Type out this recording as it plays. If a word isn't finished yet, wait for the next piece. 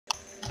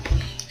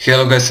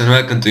Hello guys and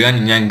welcome to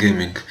Yang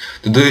Gaming.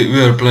 Today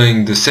we are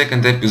playing the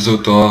second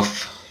episode of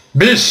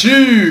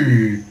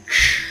Besiege!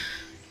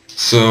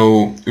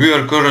 So we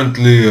are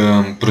currently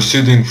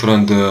proceeding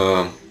from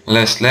the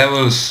last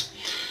levels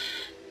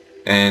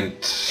and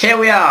Here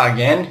we are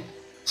again.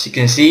 As you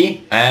can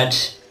see, I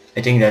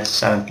think that's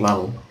 7th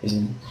level,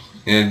 isn't it?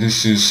 yeah,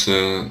 this is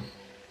a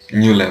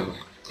new level.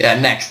 Yeah,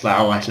 next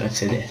level, let's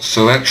say that.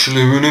 So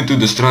actually we need to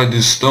destroy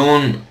this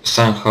stone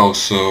somehow,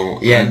 so...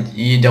 Yeah,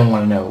 you don't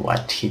want to know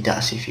what he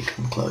does if you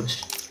come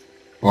close.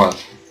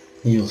 What?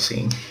 You'll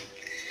see.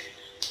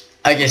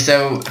 Okay,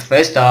 so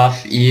first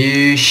off,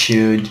 you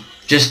should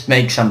just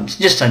make some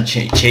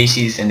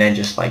chases and then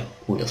just like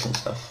wheels and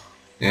stuff.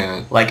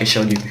 Yeah. Like I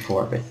showed you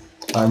before, but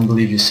I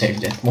believe you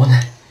saved that one.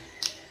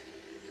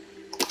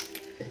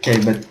 Okay,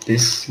 but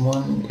this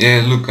one...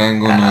 Yeah, look,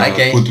 I'm gonna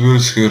okay. put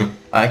wheels here.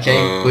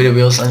 Okay, put the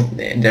wheels on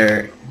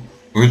there.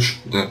 Which?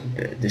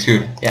 This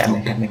here. one. Yeah,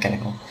 Okay.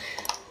 mechanical.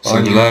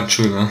 So the large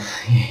wheel, huh?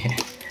 Yeah.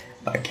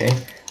 Okay.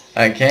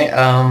 Okay,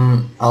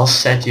 I'll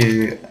set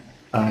you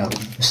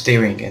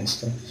steering and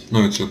stuff.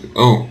 No, it's okay.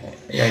 Oh,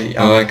 Yeah,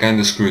 well, I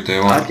kinda screwed.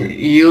 I want okay, to...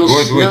 you'll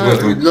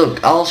Wait.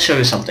 Look, I'll show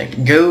you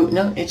something. Go.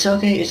 No, it's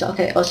okay. It's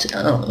okay.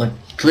 Like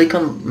click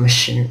on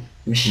mechanical.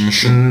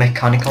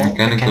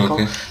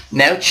 Okay.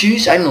 Now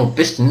choose. I don't know,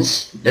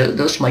 pistons.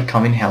 Those might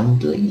come in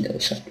handy.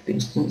 Those are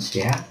pistons.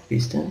 Yeah,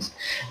 pistons.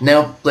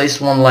 Now place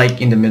one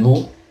like in the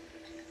middle,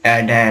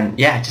 and then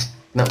yeah,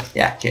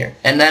 here,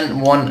 and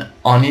then one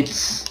on it,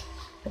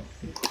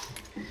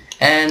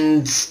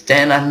 and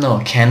then I don't know,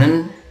 a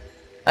cannon,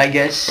 I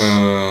guess.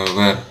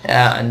 Where?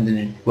 Yeah, and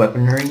the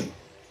weaponry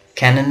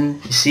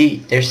cannon. You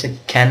see, there's a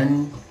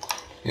cannon.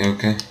 Yeah,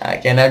 okay.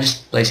 Okay, now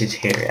just place it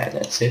here. Yeah,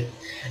 that's it.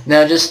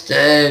 Now just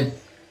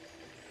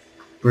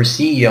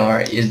proceed.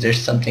 Or is there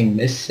something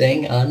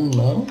missing? I don't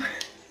know.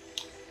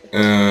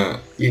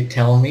 You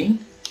tell me.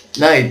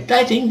 No,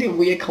 I think the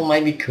vehicle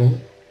might be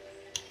cool.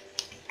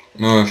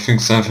 No, I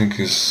think something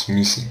is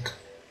missing.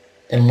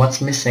 Then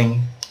what's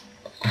missing?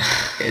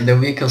 The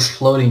vehicle's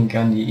floating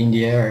in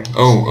the air.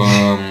 Oh,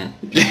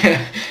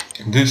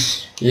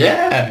 this.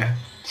 Yeah,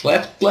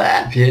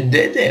 clap, you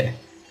did it.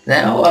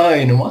 Now,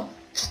 you know what?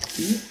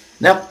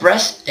 Now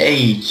press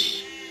H.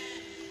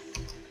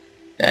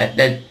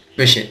 That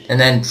push it, and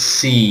then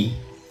C.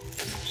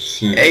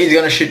 See. A is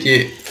gonna shoot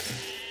you.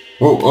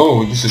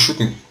 Oh, this is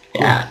shooting.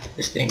 Cool. Yeah,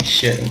 this thing's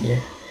shooting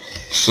you.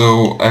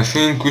 So I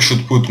think we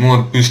should put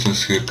more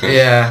pistons here.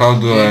 Yeah. How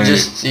do I?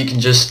 You can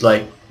just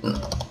like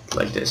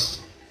this.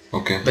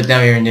 Okay. But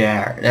now you're in the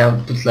air. Now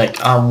put like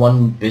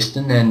one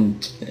piston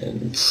and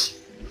it's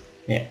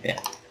yeah.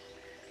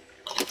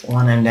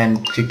 One and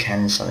then 2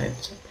 cannons on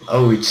it.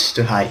 Oh, it's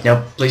too high.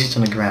 Now place it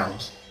on the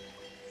ground.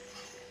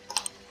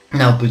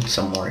 Now put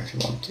some more if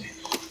you want to.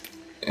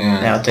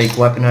 And Now take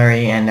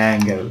weaponry and then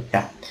go.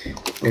 Yeah.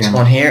 Place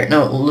one here.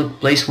 No, look.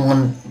 Place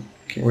one.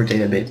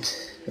 Rotate a bit.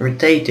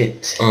 Rotate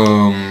it.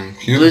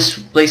 here.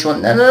 Place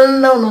one.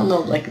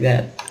 No, like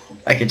that.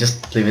 I could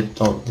just leave it.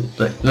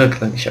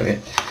 Look, let me show you.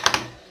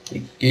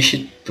 You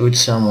should put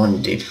some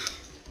on the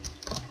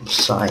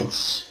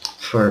sides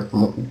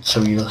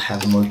so you'll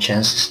have more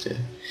chances to.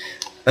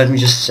 Let me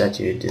just set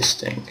you this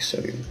thing so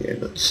you'll be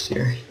able to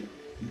steer.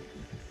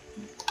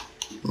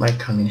 Might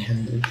come in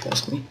handy,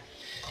 trust me.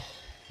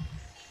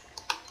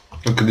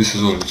 Okay, this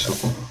is all. It's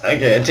okay.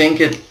 Okay, I think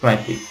it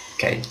might be.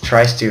 Okay,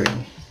 try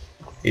steering.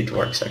 It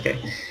works. Okay.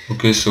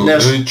 Okay, so Now,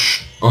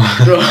 H.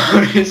 Bro,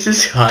 this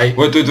is high.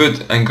 Wait.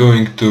 I'm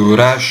going to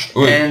rush.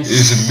 Wait, And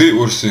is it B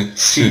or C?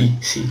 C.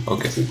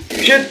 Okay.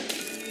 Shoot.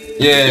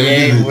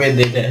 Yeah, we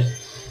did that.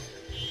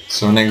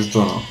 So next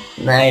door.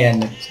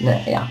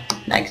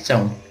 Next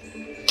zone.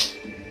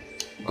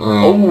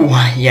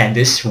 Oh, yeah,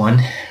 this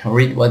one.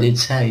 Read what it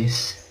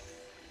says.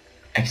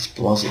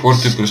 Explosives.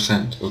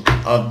 40%.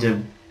 Okay. Of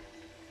the.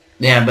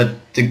 Yeah, but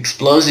the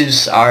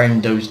explosives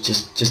aren't those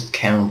just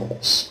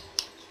cannonballs.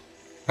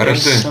 There's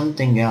Aren't they?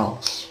 something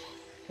else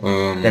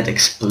that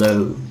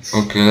explodes.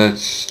 Okay,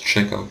 let's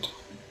check out.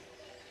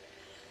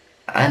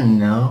 I don't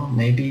know,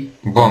 maybe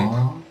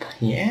Bomb.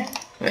 Yeah,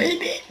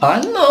 maybe.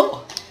 I don't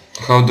know.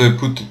 How do I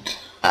put it?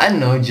 I don't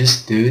know,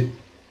 just do it.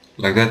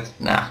 Like that?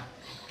 Nah.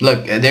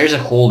 Look, there's a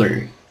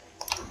holder.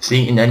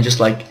 See, and then just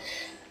like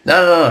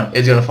no,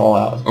 it's gonna fall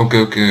out.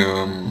 Okay.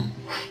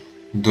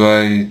 Do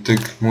I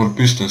take more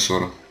pistons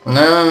or?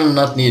 No,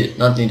 not needed.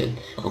 Okay.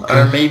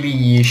 Or maybe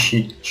you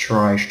should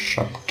try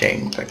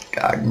shotgun, but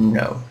God,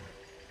 no.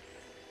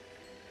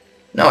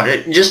 No,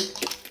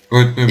 just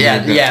Wait, maybe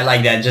like that. yeah,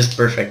 like that. Just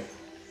perfect,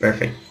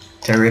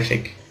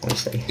 terrific. I would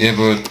say. Yeah,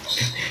 but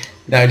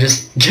Now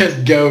just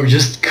go,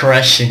 just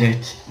crash in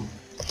it.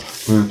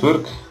 will it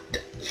work?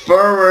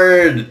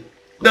 Forward.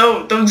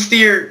 No, don't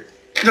steer.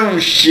 Oh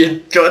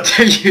shit! What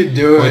are you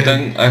doing? Wait,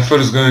 I'm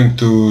first going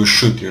to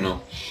shoot, you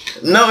know.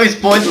 No, it's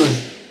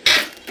pointless.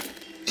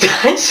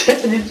 I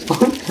said it's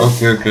pointless.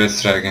 Okay,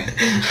 let's try again.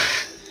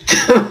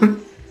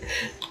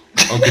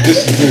 Okay,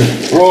 this is good.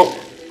 Whoa!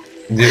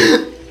 Yeah.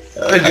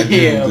 Oh I didn't do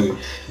damn. it.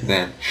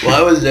 Damn.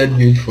 Why was that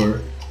good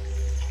for?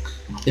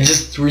 It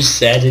just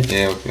reset it.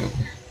 Yeah, okay.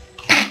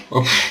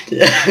 Oh.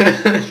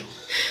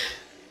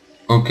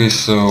 Okay,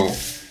 so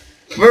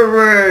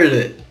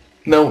Forward!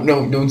 No,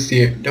 don't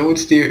steer. Don't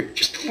steer.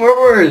 Just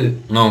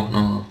forward!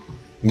 no.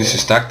 This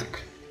is tactic.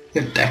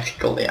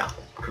 Tactical, yeah.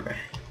 Correct.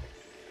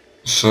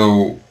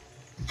 So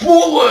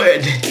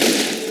Forward!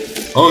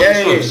 oh, Yay.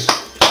 this was.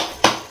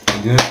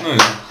 I didn't know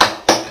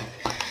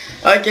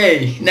it.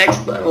 Okay,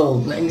 next level,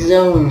 next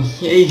zone.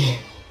 Yay!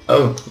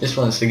 Oh, this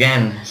one's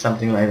again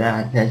something like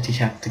that you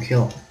have to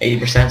kill.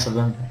 80% of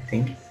them, I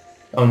think.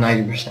 Oh,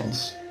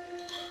 90%.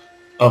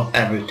 Of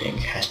everything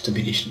has to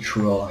be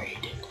destroyed.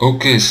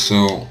 Okay,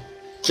 so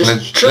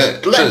Let's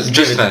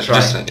give it a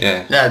try.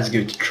 yeah. Let's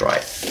give it a try.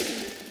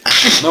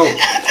 No,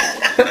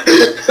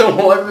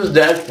 What was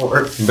that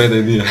for? bad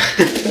idea.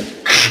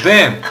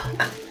 Damn!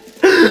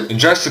 It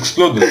just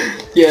exploded.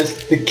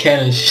 Yes, the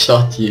cannon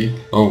shot you.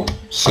 Oh,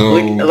 so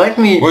Let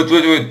me.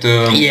 wait.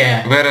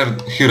 Yeah.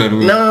 Here are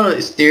we? No,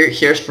 it's there.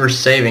 Here's for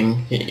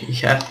saving. You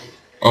have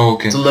Oh,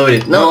 okay. to load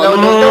it. No,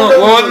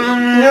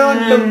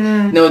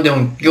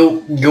 Don't.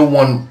 Go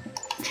one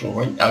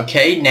forward.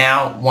 Okay,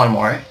 now one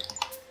more.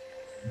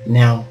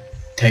 Now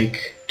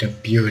take the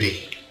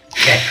beauty.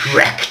 Get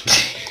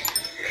wrecked.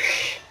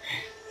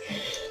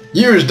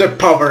 Use the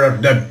power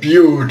of the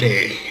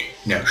beauty.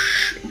 No,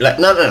 no.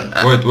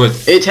 Wait.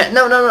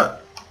 No.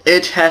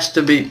 It has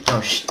to be.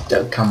 Oh,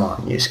 come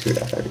on! You screwed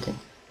up everything.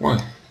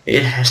 What?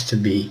 It has to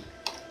be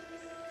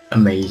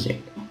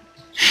amazing.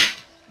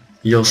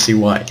 You'll see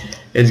why.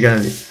 It's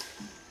gonna be.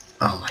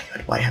 Oh my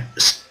god! Why have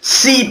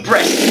C?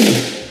 Press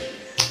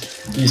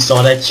C. You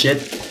saw that shit?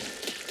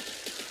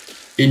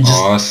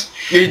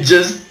 It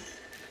just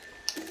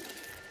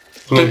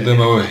Plug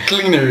them away.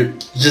 Cleaner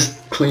just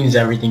cleans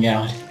everything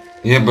out.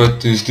 Yeah,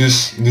 but this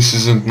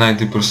isn't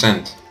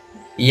 90%.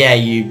 Yeah,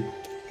 you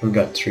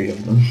forgot 3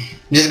 of them.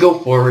 Just go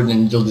forward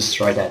and you'll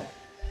destroy that.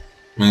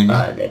 Maybe.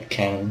 That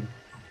cannon.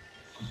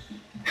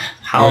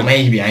 How? Well,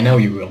 maybe, I know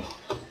you will.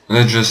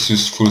 Let's just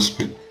use full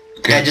speed.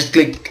 Okay. Yeah, just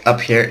click up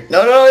here.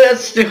 No,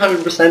 that's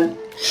 200%.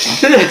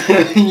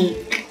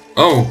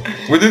 Oh,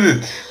 we did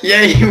it.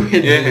 Yeah, you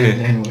did Yeah. it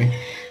anyway.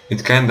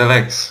 It kinda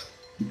lags.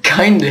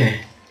 Kinda.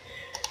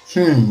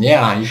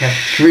 Yeah, you have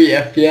 3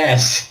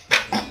 FPS.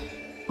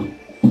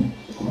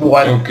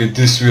 What? Okay,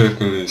 this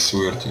vehicle is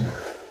weird.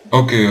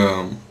 Okay,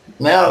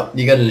 Now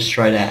you gotta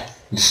destroy that.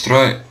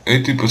 destroy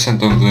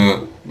 80% of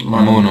the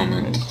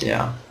monument.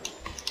 Yeah.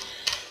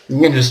 You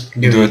can just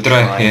give Do it a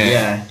try, yeah.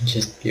 Yeah,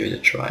 just give it a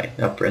try.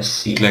 Now press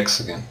C. It lags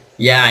again.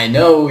 Yeah, I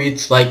know,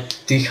 it's like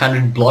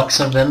 300 blocks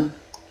of them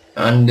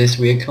on this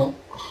vehicle.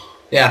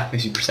 Yeah,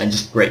 50%,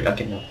 just great.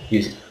 Okay, no,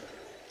 use it.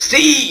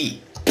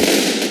 C!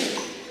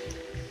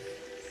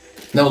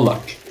 No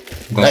luck.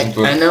 Doesn't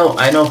work.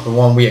 I know for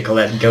one vehicle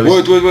that goes...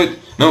 Wait.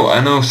 No,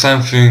 I know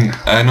something.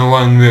 I know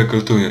one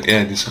vehicle too.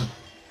 Yeah, this one.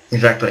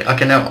 Exactly.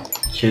 Okay, now,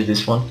 choose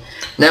this one.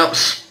 Now,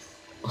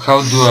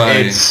 How do I...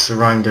 it's the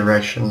wrong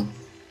direction.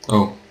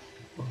 Oh,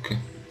 okay.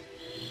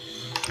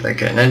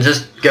 Okay, now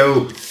just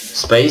go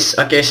space.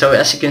 Okay, so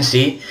as you can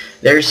see,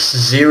 there's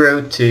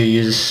 0 to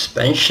use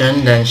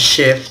suspension, then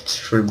shift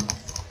for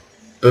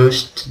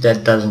boost.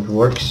 That doesn't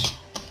work.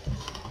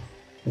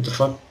 What the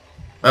fuck?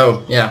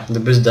 Oh, yeah, the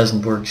boost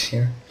doesn't work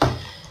here.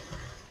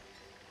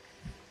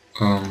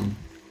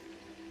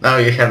 Oh,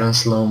 you have in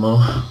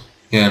slow-mo.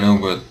 Yeah, no,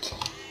 but...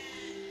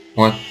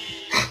 What?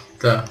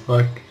 The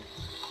fuck?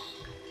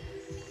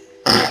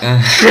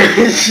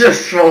 It's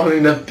just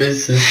falling to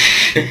pieces.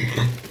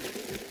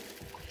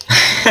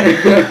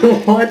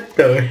 What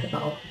the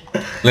hell?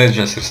 Let's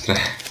just restart.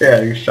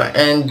 Yeah, you try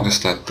and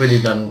Restart. put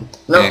it on.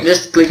 No, Yeah,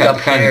 just click up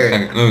hang here.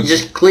 it. No,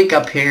 Just click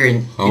up here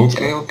and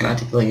Okay.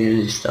 automatically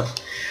use stuff.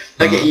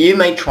 Okay, you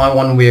may try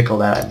one vehicle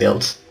that I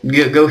built.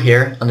 Go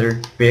here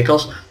under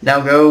vehicles. Now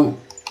go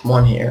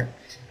one here.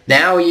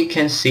 Now you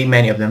can see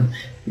many of them.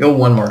 Go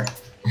one more.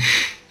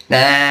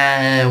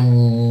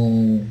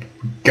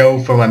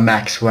 Go for my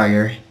max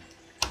swagger.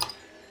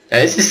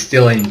 This is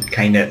still in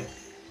kind of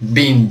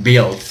being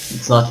built.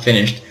 It's not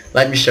finished.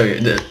 Let me show you.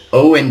 The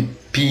O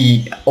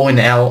and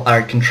L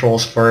are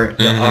controls for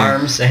the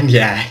arms, and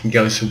yeah, it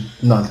goes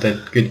not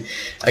that good.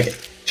 Okay,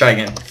 try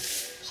again.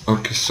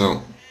 Okay,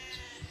 so...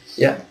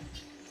 Yeah.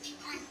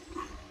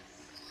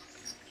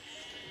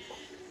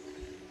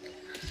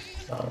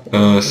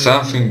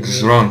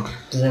 Something's wrong.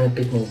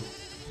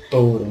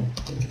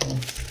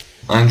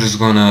 I'm just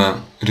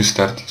gonna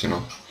restart it, you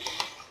know,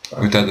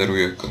 with other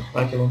vehicle.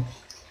 Okay, well.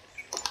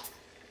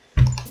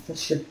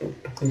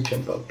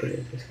 Jump up,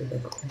 let's go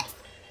back.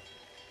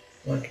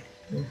 Okay.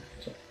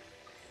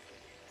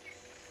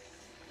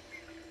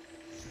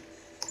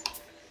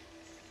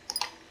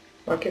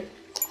 Okay.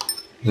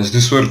 Does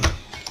this work?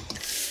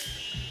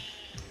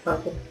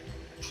 Okay.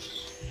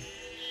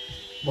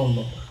 One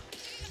more.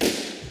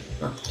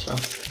 So.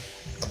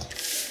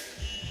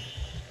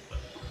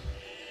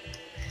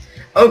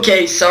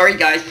 Okay, sorry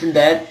guys for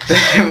that.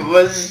 It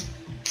was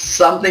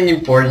something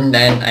important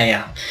and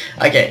yeah.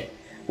 Okay.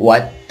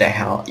 What the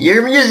hell?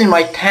 You're using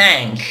my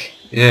tank!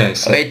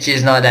 Yes. Which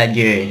is not that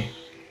good.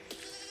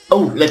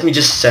 Oh, let me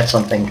just set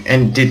something,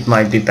 and it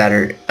might be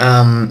better.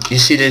 You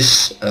see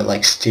this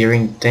like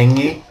steering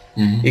thingy?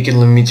 You can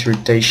limit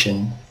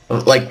rotation.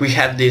 Like we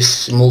have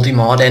this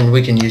multi-mod, and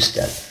we can use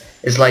that.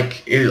 It's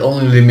like it's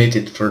only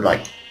limited for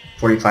like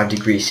 45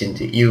 degrees, and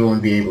you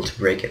won't be able to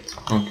break it.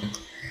 Okay.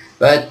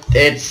 But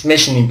it's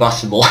mission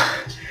impossible.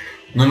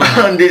 No, no.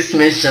 On this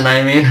mission,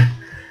 I mean.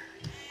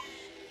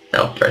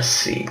 Now press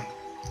C.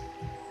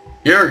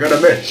 You're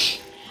gonna miss.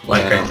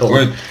 Like I told.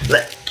 Wait.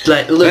 Look.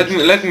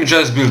 Let me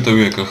just build a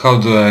vehicle. How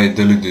do I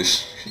delete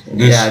this?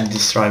 Yeah,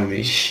 destroy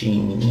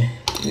machine.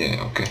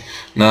 Yeah, okay.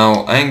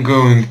 Now I'm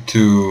going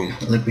to...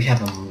 Look, we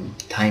have a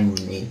time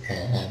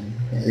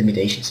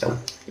limitation, so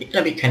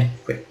it'll be kind of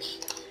quick.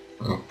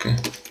 Okay.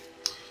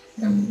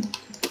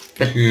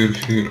 But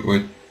Here,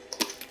 wait.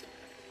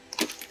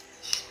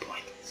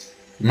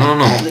 No,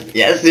 no.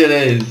 Yes, it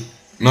is.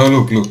 No,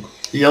 look.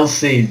 You'll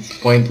see, it's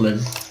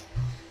pointless.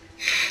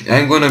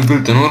 I'm gonna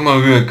build a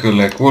normal vehicle,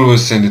 like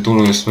always, and it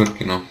always works,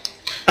 you know.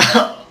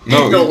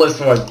 No, it always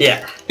works,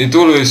 yeah. It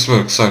always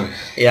works, sorry.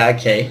 Yeah,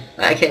 okay.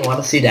 I want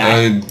to see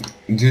that.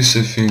 This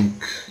I think...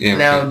 Yeah,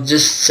 now okay.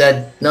 just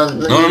set... No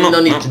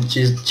need to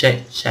just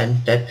change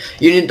that.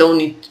 You don't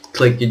need to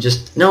click, you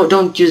just... No,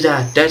 don't use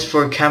that. That's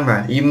for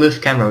camera. You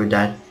move camera with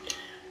that.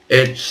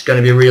 It's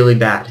gonna be really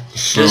bad.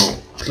 So, just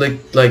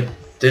click like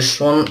this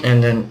one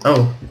and then...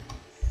 Oh.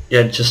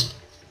 Yeah, just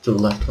to the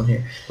left one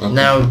here. okay.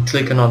 Now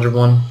click another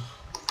one.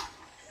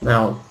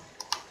 Now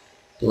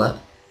left.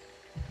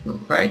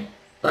 Right?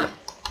 Left.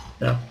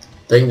 No. I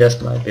think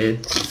that's my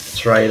bit.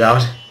 Try it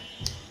out.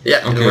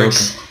 Yeah, okay, it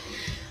works. Okay.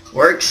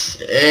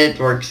 It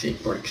works.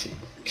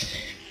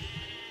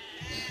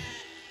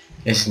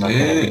 It's not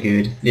gonna be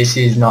good. This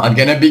is not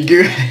gonna be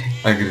good.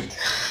 I agree.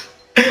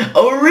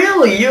 Oh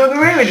really? You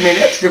agree with me?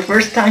 That's the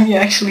first time you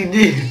actually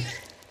do.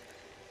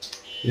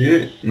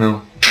 Yeah,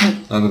 no.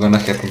 Not gonna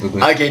happen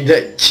today.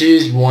 Okay,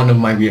 choose one of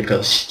my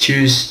vehicles.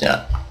 Choose,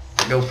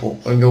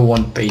 go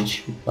one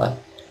page. But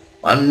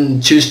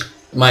choose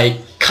my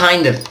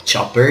kind of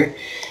chopper.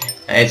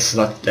 It's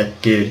not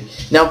that good.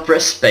 Now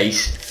press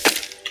space.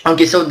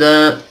 Okay, so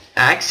the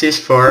X is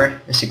for,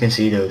 as you can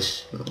see,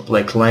 those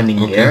like landing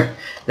gear.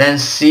 Then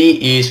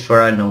C is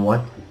for I don't know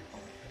what.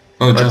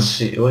 Oh, What's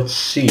C? What's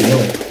C? No.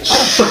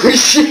 Oh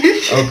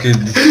shit. Okay.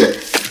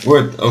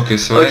 Wait. Okay.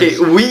 So. Okay.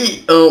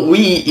 We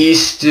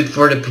is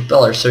for the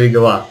propeller, so you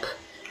go up.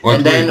 What?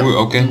 And then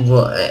okay.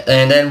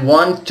 And then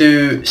 1,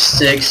 2,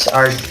 6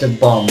 are the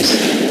bombs.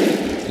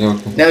 Yeah,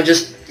 okay. Now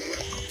just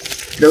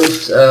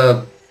those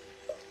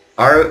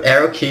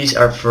arrow keys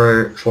are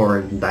for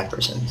forward and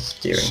backwards and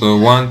steering. So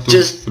 1, 2,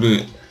 just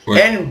 3.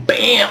 Wait. And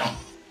bam!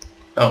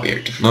 Oh,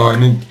 you're too No, far. I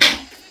need.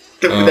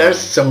 There's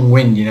some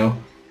wind, you know.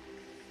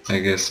 I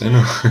guess I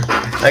know.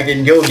 I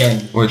can go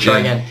again. Wait, Try yeah.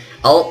 again.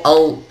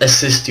 I'll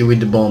assist you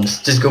with the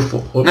bombs. Just go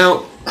for.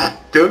 No.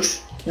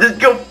 Oops. Just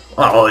go.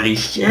 Holy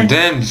shit.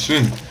 Damn this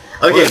wind.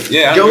 Okay. Wait,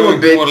 yeah, I'm go going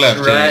a bit more left.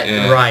 right.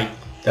 Yeah. Right.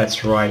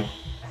 That's right.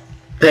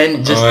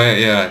 Then just. Oh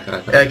yeah.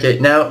 Right. Okay.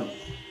 Now,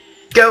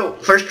 go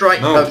first right.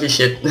 No. Okay.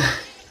 Shit.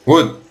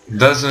 What?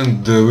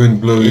 Doesn't the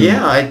wind blow you?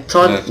 Yeah, I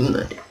thought.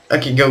 left?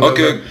 Okay. Go.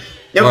 Okay.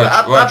 Yo,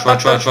 Watch.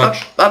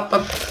 up.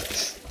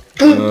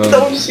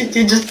 Don't shit,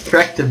 you just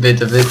cracked a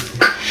bit of it.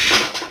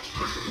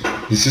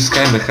 This is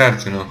kinda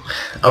hard, you know.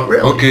 Oh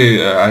really?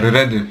 Okay, are you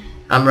ready?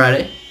 I'm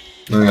ready.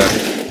 No, yeah.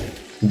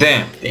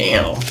 Damn.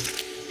 Damn.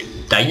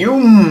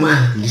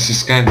 This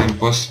is kinda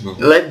impossible.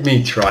 Let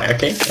me try,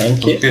 okay?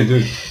 Thank you. Okay,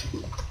 dude.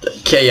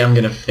 Okay, I'm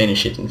gonna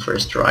finish it in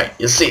first try.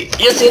 You see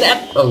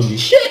that? Holy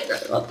shit!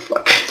 What the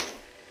fuck?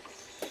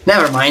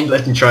 Never mind,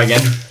 let me try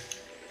again.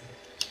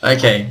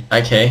 Okay.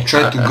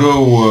 Try to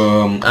go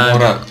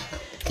more up.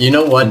 You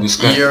know what? This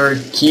guy. Your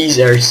keys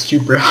are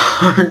super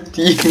hard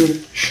to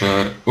use.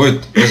 Sure.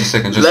 Wait, just a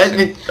second. Let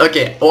me.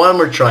 Okay, one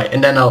more try,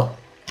 and then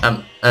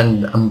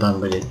I'm done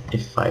with it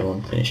if I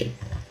won't finish it.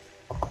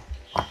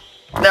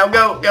 Now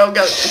go.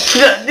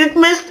 It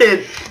missed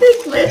it.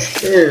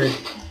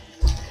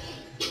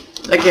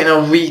 Okay,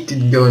 now we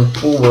did going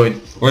forward.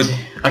 Wait.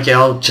 Okay,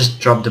 I'll just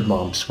drop the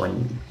bombs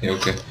when. Yeah,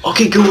 okay.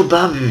 Okay, go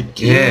above it.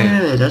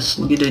 Yeah. That's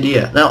a good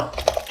idea. Now,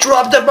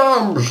 drop the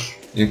bombs.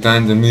 You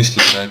kinda missed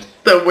it, right?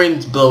 The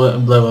wind's blow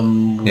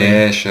them away.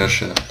 Yeah,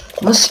 sure.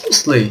 No,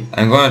 seriously.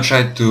 I'm gonna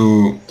try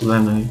to... Blow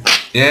them away.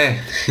 Yeah.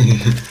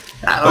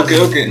 That was-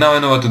 Okay, now I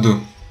know what to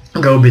do.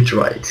 Go a bit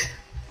right.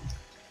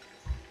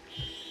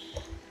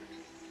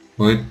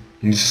 Wait,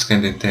 this is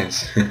kinda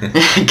intense.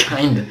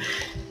 Kinda.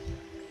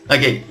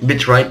 Okay,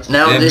 bit right.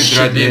 Now Yeah, this bit should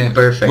right, be yeah.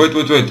 perfect.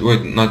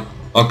 Wait, not...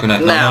 Okay,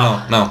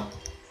 now.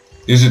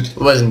 Is it?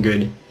 Wasn't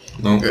good.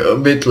 No. A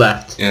bit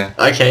left. Yeah.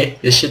 Okay,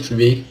 this should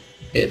be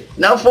it.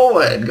 Now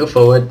forward. Go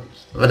forward.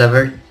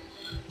 Whatever.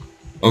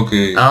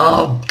 Okay.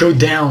 Oh, go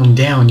down.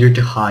 You're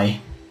too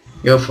high.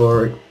 Go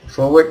forward.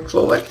 Forward.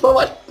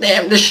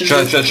 Damn, this should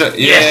be... Try.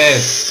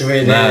 Yes! We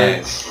did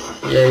Nice.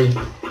 it. Yay.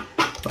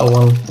 Oh,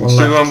 one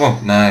Still left. one more.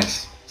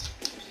 Nice.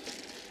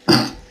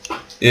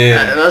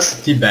 Yeah. That's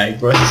teabag,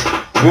 bro.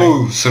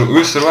 Whoa,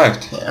 we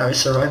survived. Yeah, we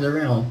survived the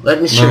round.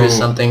 Let me show you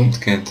something. It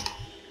can't.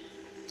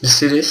 You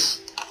see this?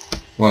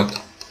 What?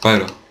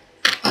 Pyro.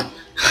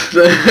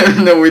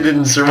 No, we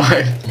didn't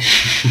survive.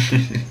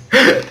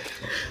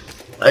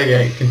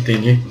 Okay,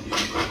 continue.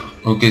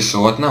 Okay,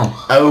 so what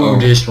now? Oh,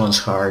 this one's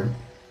hard.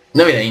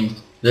 No, it ain't.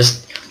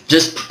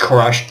 Just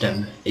crush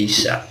them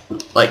ASAP.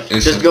 Like,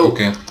 just go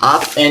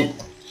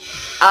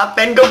up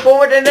and go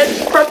forward and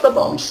then drop the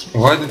bombs.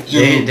 Why did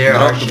you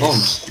drop the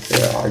bombs?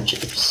 There are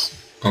chips.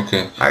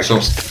 Okay,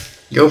 so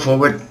go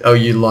forward. Oh,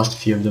 you lost a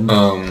few of them.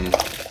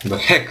 The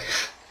heck?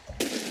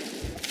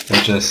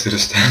 I just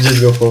restarted.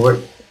 Just go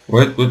forward.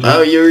 What?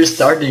 Oh, you're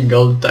restarting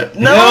all the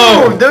time.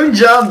 No! Don't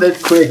jump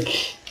that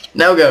quick.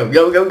 Now go.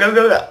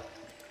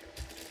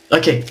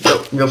 Okay,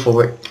 go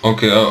forward.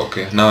 Okay,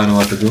 okay. Now I know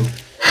what to do.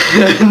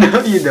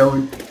 No, you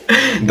don't.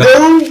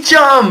 Don't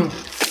jump!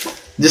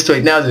 Just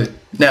wait, now do it.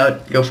 Now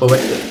go forward.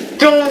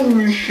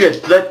 Oh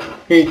shit, let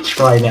me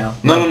try now.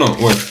 No,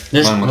 wait.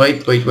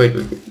 Just wait.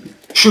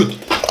 Shoot!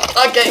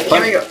 Okay,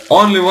 here we go.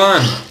 Only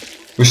one!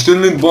 We still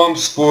need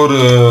bombs for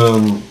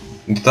the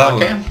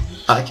tower.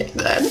 Okay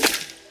then.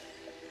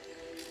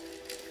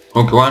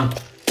 Okay, one!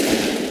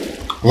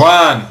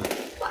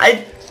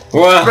 I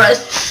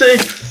pressed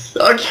 6!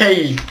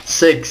 Okay,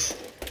 6.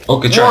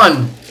 Okay, try.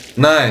 1!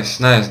 Nice,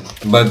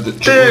 but...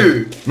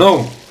 2!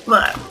 No!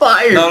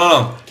 5!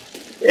 No!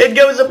 It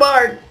goes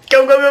apart!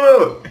 Go!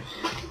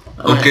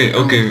 Okay,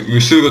 we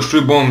still got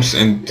 3 bombs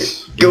and...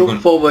 Go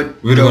forward.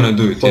 We're gonna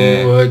do it,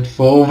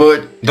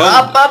 Forward.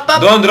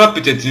 Don't drop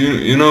it yet,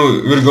 you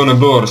know, we're gonna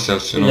blow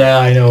ourselves, you know. Yeah,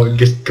 I know,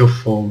 just go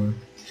forward.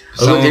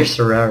 Oh, there's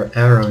a rare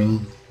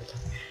arrowing.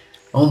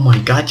 Oh my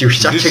god, you're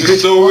such a good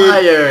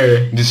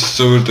flyer! This is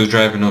so weird to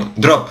drive, you know.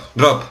 Drop!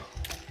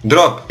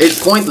 It's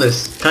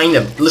pointless, kind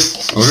of.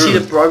 Let's see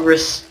the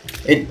progress.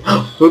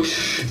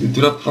 Oops. You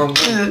drop from...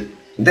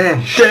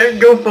 Damn. There,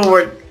 go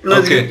forward.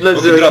 Let's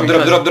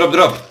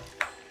drop.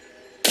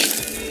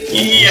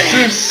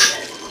 Yes!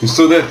 You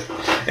saw that?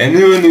 And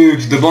even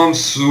if the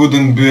bombs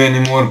wouldn't be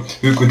anymore,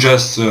 we could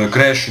just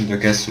crash in the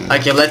castle.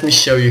 Okay, let me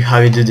show you how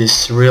you do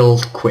this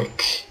real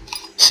quick.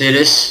 See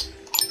this?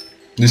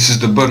 This is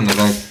the burner,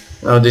 right?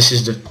 Oh, this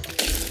is the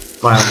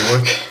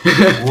firework.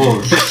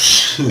 Whoa.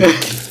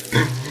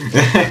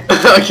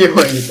 Okay,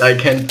 wait, I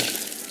can...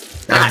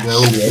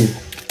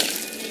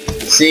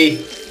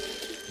 See?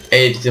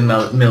 80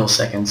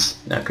 milliseconds.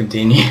 Now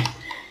continue.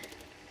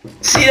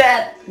 See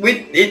that?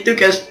 It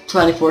took us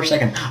 24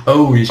 seconds.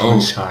 Oh, this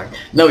one's hard.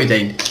 No, it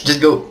ain't.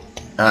 Just go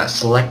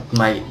select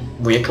my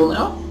vehicle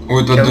now.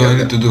 Wait, what do I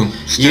need to do?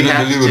 Still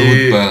deliver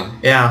wood pile.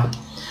 Yeah.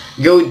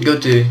 Go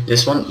to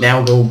this one.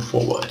 Now go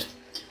forward.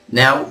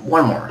 Now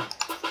one more.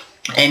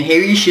 And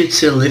here you should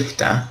see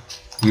lifter.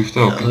 Lifter,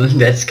 okay.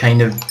 That's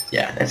kind of,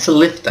 yeah, that's a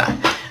lifter.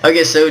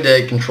 Okay, so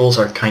the controls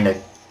are kind of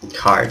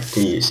hard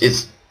to use.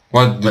 It's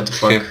what the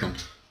fuck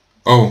happened?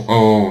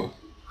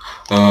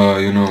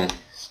 You know,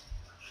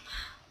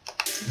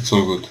 it's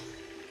all good.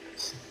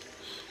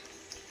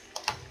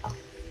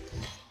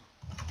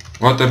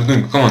 What are you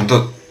doing? Come on,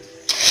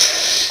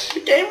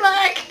 Game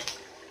lagged.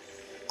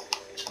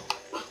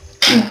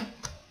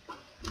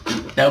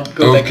 Now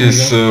go back. Okay,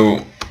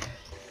 so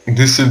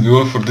this will be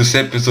all for this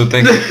episode.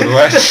 Thank you for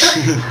watching.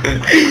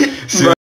 See you